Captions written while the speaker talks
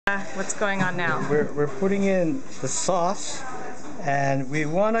What's going on now? We're putting in the sauce, and we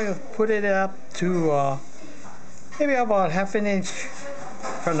want to put it up to maybe about ½ an inch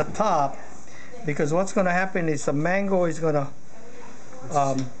from the top, because what's going to happen is the mango is going to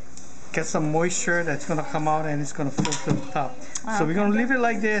get some moisture that's going to come out, and it's going to float to the top. So we're going to leave it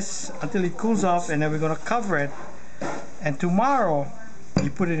like this until it cools off, and then we're going to cover it, and tomorrow you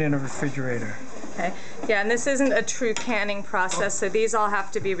put it in a refrigerator. Okay. Yeah, and this isn't a true canning process, so these all have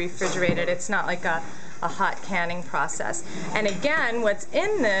to be refrigerated. It's not like a hot canning process. And again, what's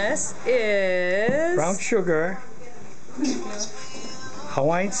in this is brown sugar,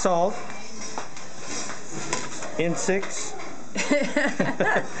 Hawaiian salt, intrinsic,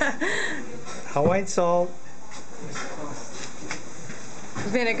 Hawaiian salt,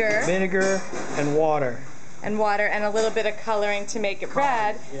 vinegar, and water. And water and a little bit of coloring to make it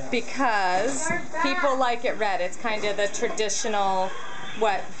red, because people like it red. It's kind of the traditional,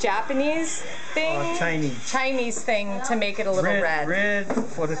 what, Japanese thing? Chinese thing to make it a little red. Red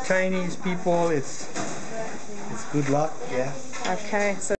for the Chinese people, it's good luck, yeah. Okay. So